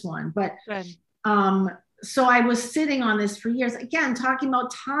after this one. But good. So I was sitting on this for years. Again, talking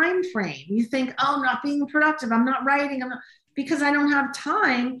about time frame. You think, oh, not being productive. I'm not writing. Because I don't have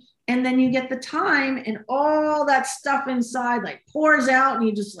time. And then you get the time and all that stuff inside like pours out and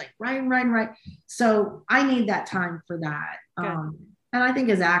you just like write. So I need that time for that. And I think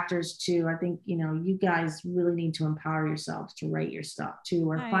as actors too, I think, you guys really need to empower yourselves to write your stuff too,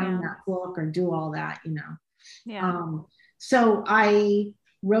 or find that book or do all that, Yeah. So I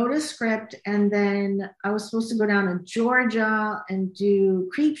wrote a script and then I was supposed to go down to Georgia and do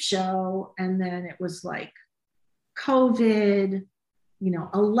Creep Show. And then it was like COVID,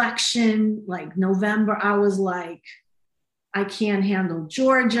 election, like November. I was like, I can't handle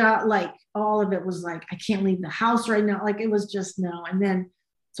Georgia. Like all of it was like, I can't leave the house right now. Like it was just no. And then,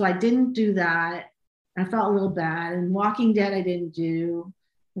 so I didn't do that. I felt a little bad. And Walking Dead, I didn't do.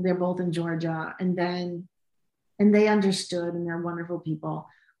 They're both in Georgia. And they understood and they're wonderful people.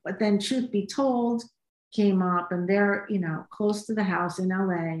 But then Truth Be Told came up and they're, close to the house in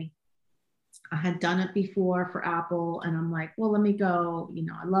LA. I had done it before for Apple and I'm like, well, let me go.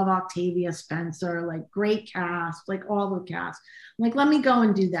 I love Octavia Spencer, like great cast, like all the cast. I'm like, let me go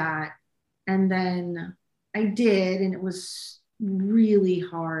and do that. And then I did. And it was really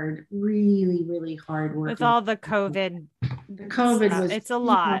hard, really, really hard work. With all the COVID. The COVID was, it's a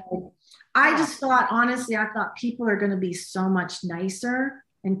lot. I just thought, honestly, I thought people are going to be so much nicer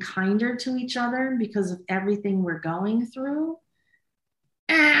and kinder to each other because of everything we're going through.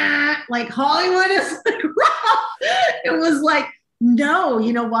 Like Hollywood is like, it was like, no,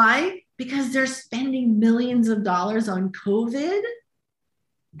 you know why? Because they're spending millions of dollars on COVID.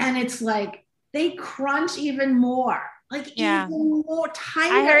 And it's like, they crunch even more, like even more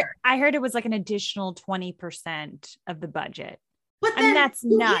tighter. I heard it was like an additional 20% of the budget. But then that's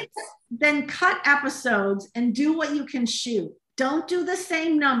nuts. Then cut episodes and do what you can shoot. Don't do the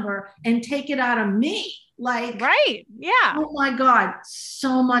same number and take it out of me. Like, right. Yeah. Oh my God.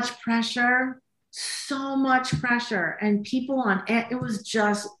 So much pressure. And people on it was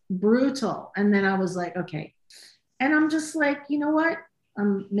just brutal. And then I was like, okay. And I'm just like, you know what?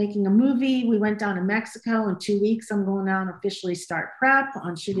 I'm making a movie. We went down to Mexico in 2 weeks. I'm going down to officially start prep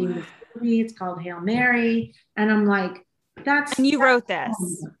on shooting this movie. It's called Hail Mary. And I'm like, and you wrote this.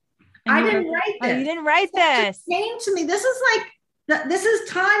 I didn't write this. Oh, you didn't write this. It came to me. This is like, this is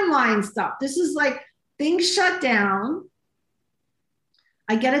timeline stuff. This is like things shut down.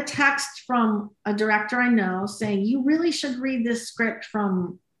 I get a text from a director I know saying, you really should read this script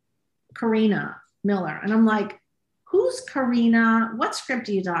from Karina Miller. And I'm like, who's Karina? What script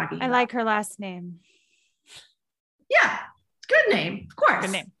are you talking about? I like her last name. Yeah, good name. Of course.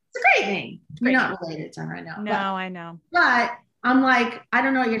 Good name. It's a great name. You're not related to her, I know. No, I know. But I'm like, I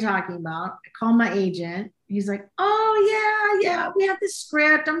don't know what you're talking about. I call my agent. He's like, oh, yeah, we have this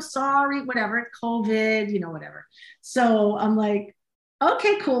script. I'm sorry, whatever, COVID, whatever. So I'm like,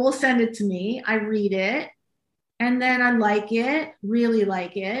 okay, cool. We'll send it to me. I read it. And then I like it, really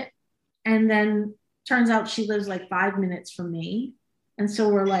like it. And then turns out she lives like 5 minutes from me. And so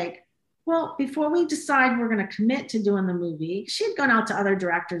we're like, well, before we decide we're going to commit to doing the movie, she had gone out to other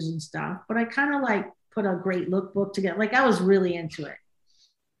directors and stuff, but I kind of like put a great lookbook together. Like I was really into it.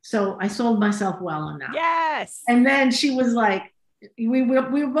 So I sold myself well on that. Yes. And then she was like, we were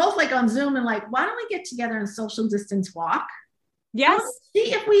both like on Zoom and like, why don't we get together and social distance walk? And Yes. let's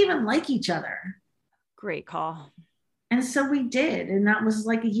see if we even like each other. Great call. And so we did. And that was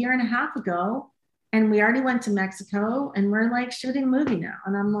like a year and a half ago. And we already went to Mexico and we're like shooting a movie now.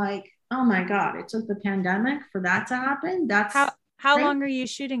 And I'm like, oh my God, it took the pandemic for that to happen. That's how long are you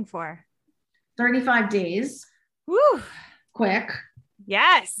shooting for? 35 days. Woo. Quick.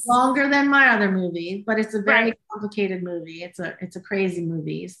 Yes. Longer than my other movie, but it's a very complicated movie. It's a crazy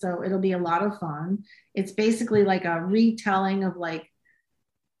movie. So it'll be a lot of fun. It's basically like a retelling of like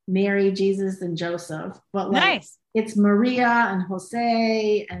Mary, Jesus, and Joseph, but like Nice. It's Maria and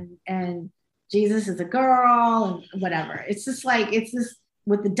Jose and Jesus is a girl and whatever. It's just like it's this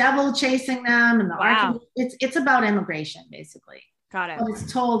with the devil chasing them and the ark. It's about immigration basically. Got it. But it's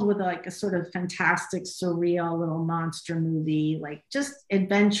told with like a sort of fantastic, surreal little monster movie, like just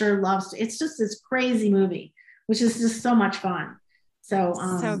adventure, love. It's just this crazy movie, which is just so much fun. So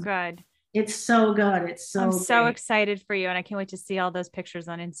so good. It's so good. It's so I'm so excited for you. And I can't wait to see all those pictures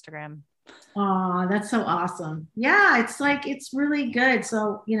on Instagram. Oh, that's so awesome. Yeah, it's like, it's really good.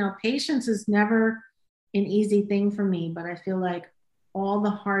 So, patience is never an easy thing for me, but I feel like all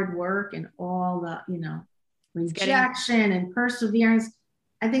the hard work and all the, rejection and perseverance.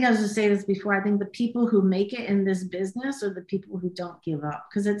 I think I was going to say this before. I think the people who make it in this business are the people who don't give up.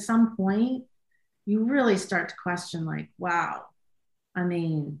 Because at some point, you really start to question, like, wow, I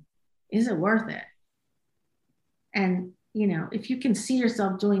mean, is it worth it? And, if you can see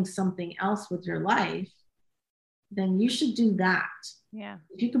yourself doing something else with your life, then you should do that. Yeah.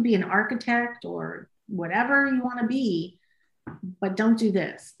 If you could be an architect or whatever you want to be, but don't do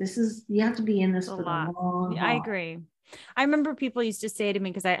this. You have to be in this for the long haul. I agree. I remember people used to say to me,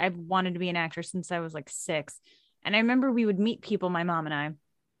 because I wanted to be an actor since I was like 6. And I remember we would meet people, my mom and I,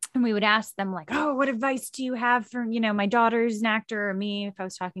 and we would ask them like, oh, what advice do you have for, my daughter's an actor or me, if I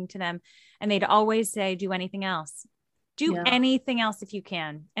was talking to them. And they'd always say, do anything else. Do anything else if you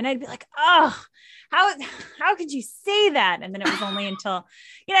can. And I'd be like, oh, how could you say that? And then it was only until,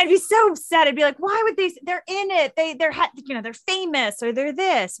 I'd be so upset. I'd be like, why would they're in it. They're famous or they're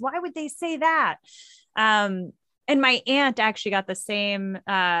this. Why would they say that? And my aunt actually got the same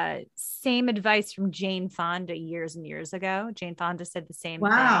advice from Jane Fonda years and years ago. Jane Fonda said the same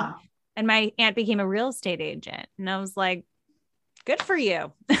thing. And my aunt became a real estate agent. And I was like, good for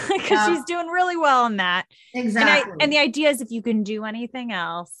you, because she's doing really well in that. Exactly. And the idea is if you can do anything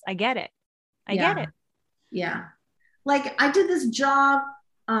else, I get it. I get it. Yeah. Like I did this job.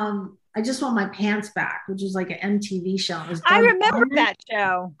 I Just Want My Pants Back, which was like an MTV show. I remember that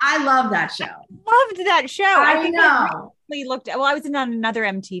show. I love that show. Loved that show. I think know. I was in on another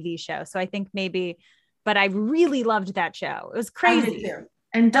MTV show. So I think maybe, but I really loved that show. It was crazy.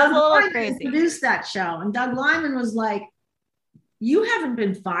 And Doug Lyman produced that show. And Doug Lyman was like, you haven't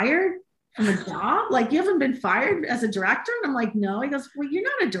been fired from a job? Like, you haven't been fired as a director? And I'm like, no. He goes, well, you're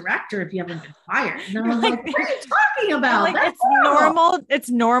not a director if you haven't been fired. And I was like, what are you talking about? Like, it's normal. It's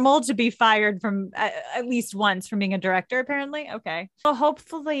normal to be fired from at least once from being a director, apparently. Okay. Well,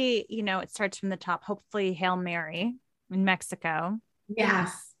 hopefully, it starts from the top. Hopefully Hail Mary in Mexico.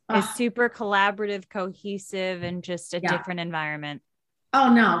 Yes. Is super collaborative, cohesive, and just a different environment.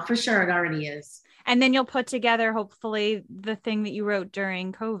 Oh, no, for sure. It already is. And then you'll put together, hopefully, the thing that you wrote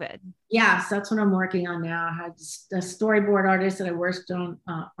during COVID. Yes, that's what I'm working on now. I had a storyboard artist that I worked on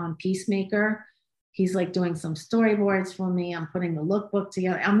Peacemaker. He's like doing some storyboards for me. I'm putting the lookbook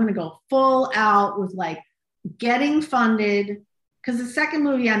together. I'm going to go full out with like getting funded. Because the second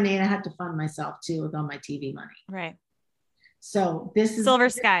movie I made, I had to fund myself too with all my TV money. Right. So this is Silver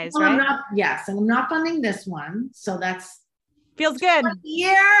Skies, right? Yes. And I'm not funding this one. So that's feels good. 20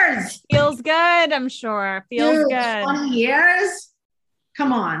 years. Feels good, I'm sure. Feels good. 20 years?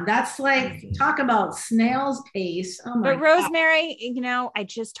 Come on. That's like, talk about snail's pace. Oh my But Rosemary, I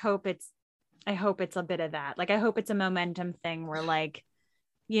just hope I hope it's a bit of that. Like, I hope it's a momentum thing where like,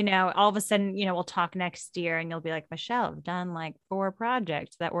 all of a sudden, we'll talk next year and you'll be like, Michelle, I've done like 4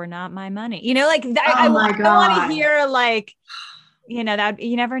 projects that were not my money. I want to hear like, that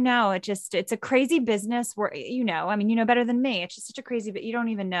you never know. It's a crazy business where, better than me. It's just such a crazy, but you don't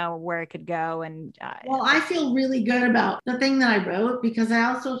even know where it could go. And well, I feel really good about the thing that I wrote because I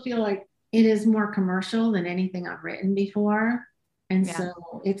also feel like it is more commercial than anything I've written before. And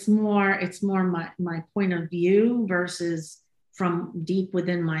so it's more my point of view versus from deep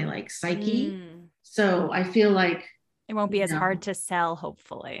within my like psyche. So I feel like it won't be as hard to sell,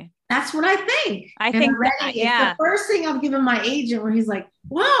 hopefully. That's what I think. I and think already, it's the first thing I've given my agent where he's like,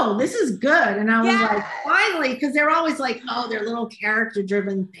 whoa, this is good. And I was like, finally, because they're always like, oh, they're little character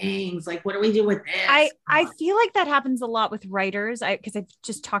driven things. Like, what do we do with this? I feel like that happens a lot with writers. Because I've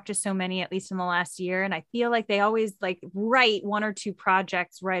just talked to so many, at least in the last year. And I feel like they always like write one or two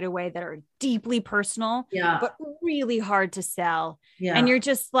projects right away that are deeply personal, but really hard to sell. Yeah. And you're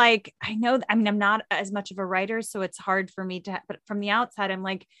just like, I mean, I'm not as much of a writer, so it's hard for me but from the outside, I'm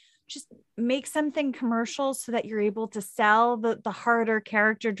like, just make something commercial so that you're able to sell the harder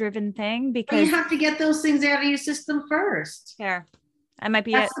character driven thing, because you have to get those things out of your system first. Fair. That might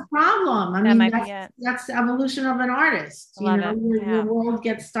be that's the problem. I mean, that's the evolution of an artist. Your world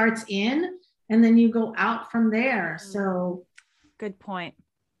starts in and then you go out from there. So good point.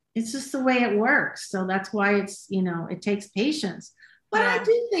 It's just the way it works. So that's why it's, it takes patience. But I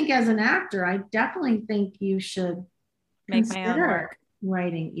do think as an actor, I definitely think you should make my own work.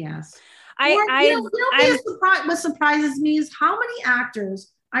 Writing, yes. What surprises me is how many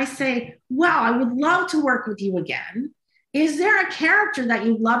actors I say, wow, I would love to work with you again. Is there a character that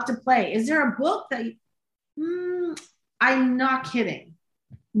you'd love to play? Is there a book that I'm not kidding.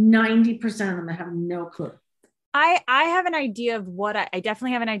 90% of them have no clue. I have an idea of what I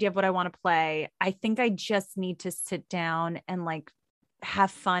definitely have an idea of what I want to play. I think I just need to sit down and like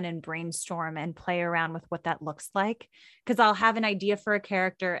have fun and brainstorm and play around with what that looks like. Cause I'll have an idea for a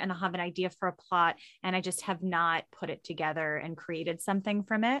character and I'll have an idea for a plot. And I just have not put it together and created something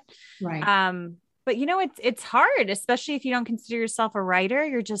from it. Right. But it's hard, especially if you don't consider yourself a writer.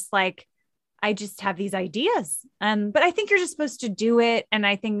 You're just like, I just have these ideas. But I think you're just supposed to do it. And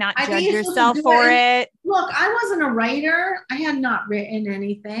I think not judge yourself for it. Look, I wasn't a writer. I had not written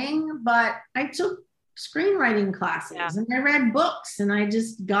anything, but I took screenwriting classes and I read books and I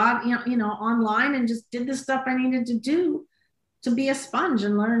just got, online and just did the stuff I needed to do to be a sponge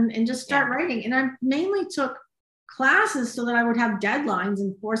and learn and just start writing. And I mainly took classes so that I would have deadlines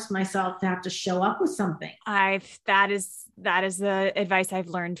and force myself to have to show up with something. That is the advice I've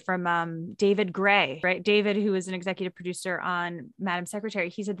learned from David Gray, right? David, who is an executive producer on Madam Secretary,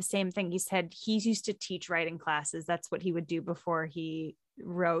 he said the same thing. He said he used to teach writing classes. That's what he would do before he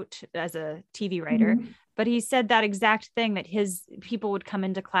wrote as a TV writer. Mm-hmm. But he said that exact thing, that his people would come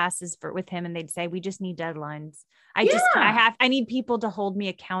into classes with him and they'd say, we just need deadlines. I need people to hold me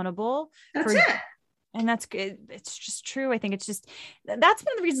accountable. That's it. And that's good. It's just true. I think it's just, that's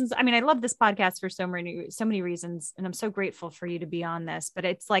one of the reasons. I mean, I love this podcast for so many reasons. And I'm so grateful for you to be on this, but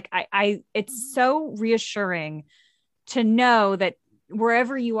it's like, it's so reassuring to know that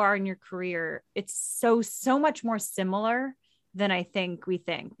wherever you are in your career, it's so much more similar than I think we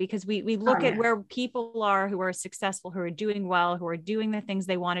think, because we look at where people are who are successful, who are doing well, who are doing the things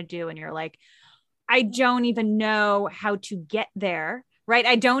they want to do. And you're like, I don't even know how to get there. Right.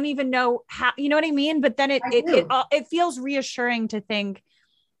 I don't even know how, you know what I mean? But then it feels reassuring to think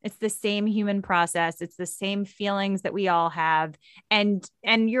it's the same human process. It's the same feelings that we all have. And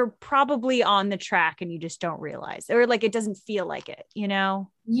you're probably on the track and you just don't realize, or like, it doesn't feel like it,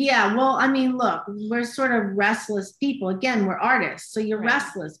 Yeah. Well, I mean, look, we're sort of restless people. Again, we're artists. So you're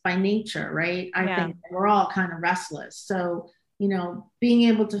restless by nature, right? I think we're all kind of restless. So, being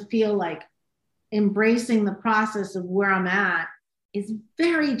able to feel like embracing the process of where I'm at is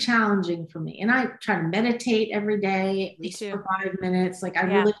very challenging for me. And I try to meditate every day, at least for 5 minutes. Like I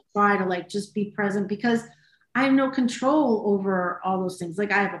really try to like just be present, because I have no control over all those things.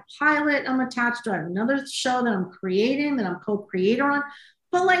 Like I have a pilot I'm attached to. I have another show that I'm creating, that I'm co-creator on.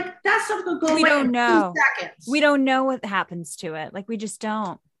 But like that stuff could go away in 2 seconds. We don't know what happens to it. Like we just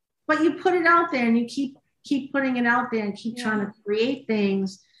don't. But you put it out there and you keep putting it out there and keep trying to create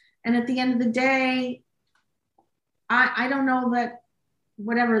things. And at the end of the day, I don't know that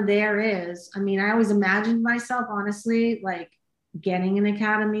whatever there is. I mean, I always imagined myself, honestly, like getting an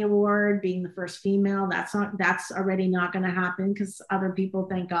Academy Award, being the first female. That's already not going to happen, because other people,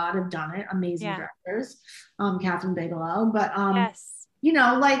 thank God, have done it. Amazing directors, Catherine Bigelow. But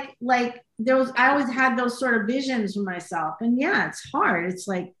like those, I always had those sort of visions for myself. And it's hard. It's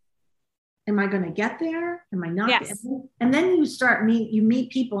like, am I going to get there? Am I not? Yes. And then you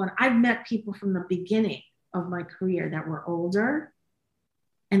meet people, and I've met people from the beginning of my career that were older,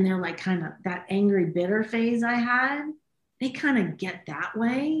 and they're like kind of that angry, bitter phase I had. They kind of get that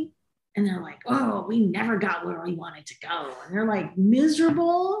way. And they're like, oh, we never got where we wanted to go. And they're like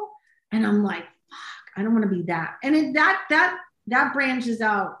miserable. And I'm like, fuck, I don't want to be that. And that branches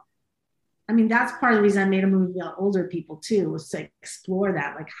out. I mean, that's part of the reason I made a movie about older people too, was to explore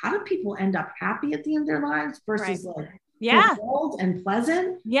that. Like, how do people end up happy at the end of their lives versus old and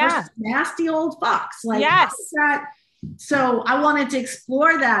pleasant versus nasty old fucks? Like, So I wanted to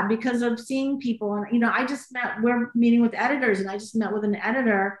explore that because of seeing people. And, we're meeting with editors, and I just met with an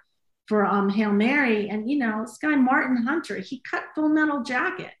editor for Hail Mary. And, this guy, Martin Hunter, he cut Full Metal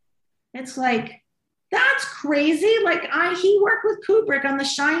Jacket. It's like, that's crazy. Like he worked with Kubrick on The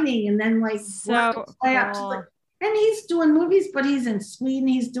Shining, and then like so worked his way up to and he's doing movies, but he's in Sweden.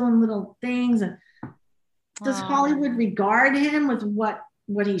 He's doing little things. And does Hollywood regard him with what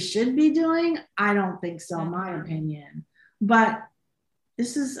he should be doing? I don't think so, in my opinion. But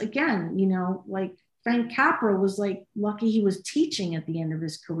this is, again, like Frank Capra was like lucky he was teaching at the end of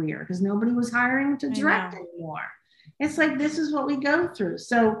his career because nobody was hiring him to direct anymore. It's like, this is what we go through.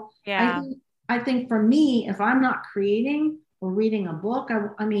 So I think for me, if I'm not creating or reading a book,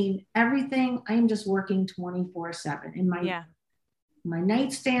 I mean, everything, I am just working 24/7. In my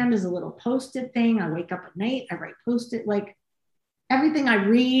nightstand is a little Post-it thing. I wake up at night, I write Post-it. Like everything I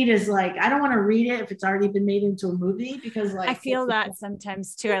read is like, I don't want to read it if it's already been made into a movie, because like I feel that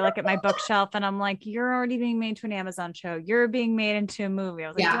sometimes too. I look at my bookshelf and I'm like, you're already being made to an Amazon show. You're being made into a movie. I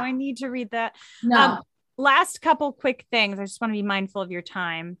was like, do I need to read that? No. Last couple quick things. I just want to be mindful of your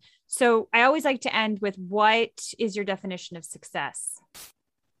time. So I always like to end with, what is your definition of success?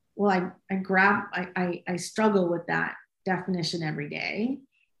 Well, I struggle with that definition every day.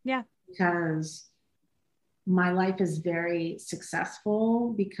 Yeah. Because my life is very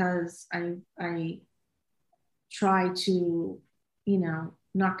successful because I try to,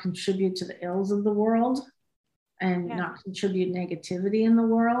 not contribute to the ills of the world and not contribute negativity in the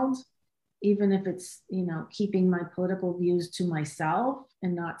world, even if it's, keeping my political views to myself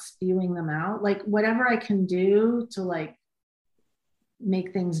and not spewing them out. Like whatever I can do to like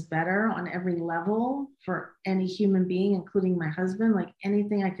make things better on every level for any human being, including my husband, like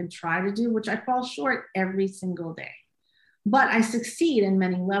anything I can try to do, which I fall short every single day, but I succeed in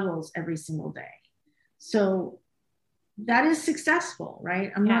many levels every single day. So that is successful,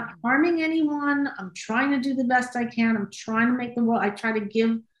 right? I'm not harming anyone. I'm trying to do the best I can. I'm trying to make the world, I try to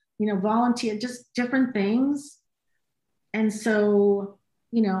give, volunteer, just different things. And so,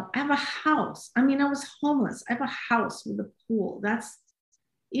 I have a house. I mean, I was homeless. I have a house with a pool. That's,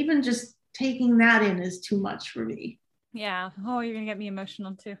 even just taking that in is too much for me. Yeah. Oh, you're going to get me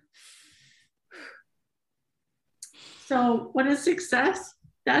emotional too. So what is success?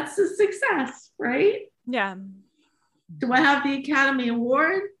 That's a success, right? Yeah. Do I have the Academy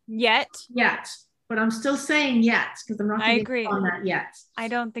Award? Yet. But I'm still saying yet, because I'm not going to on that yet. I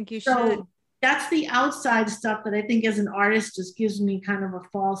don't think you should. That's the outside stuff that I think as an artist just gives me kind of a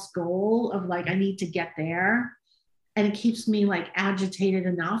false goal of like, I need to get there. And it keeps me like agitated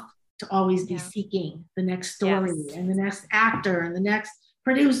enough to always be seeking the next story and the next actor and the next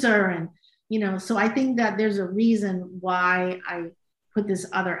producer. And, so I think that there's a reason why I put this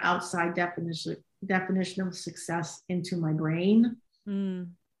other outside definition of success into my brain.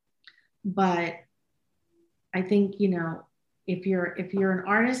 But I think, if you're an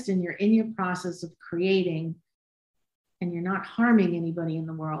artist and you're in your process of creating and you're not harming anybody in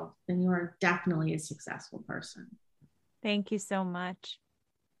the world, then you are definitely a successful person. Thank you so much.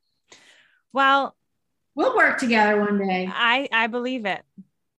 Well, we'll work together one day. I believe it.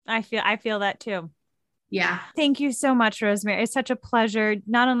 I feel that too. Yeah. Thank you so much, Rosemary. It's such a pleasure,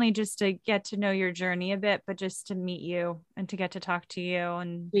 not only just to get to know your journey a bit, but just to meet you and to get to talk to you.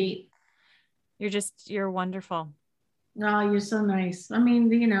 And sweet. You're wonderful. Oh, you're so nice. I mean,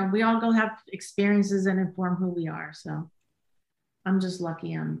 we all go have experiences and inform who we are. So I'm just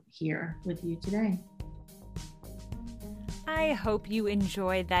lucky I'm here with you today. I hope you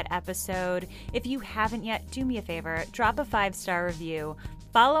enjoyed that episode. If you haven't yet, do me a favor, drop a 5-star review.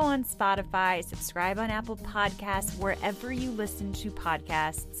 Follow on Spotify, subscribe on Apple Podcasts, wherever you listen to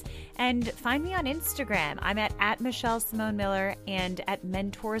podcasts, and find me on Instagram. I'm at Michelle Simone Miller and at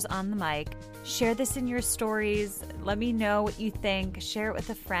Mentors on the Mic. Share this in your stories. Let me know what you think. Share it with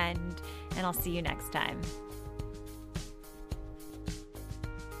a friend, and I'll see you next time.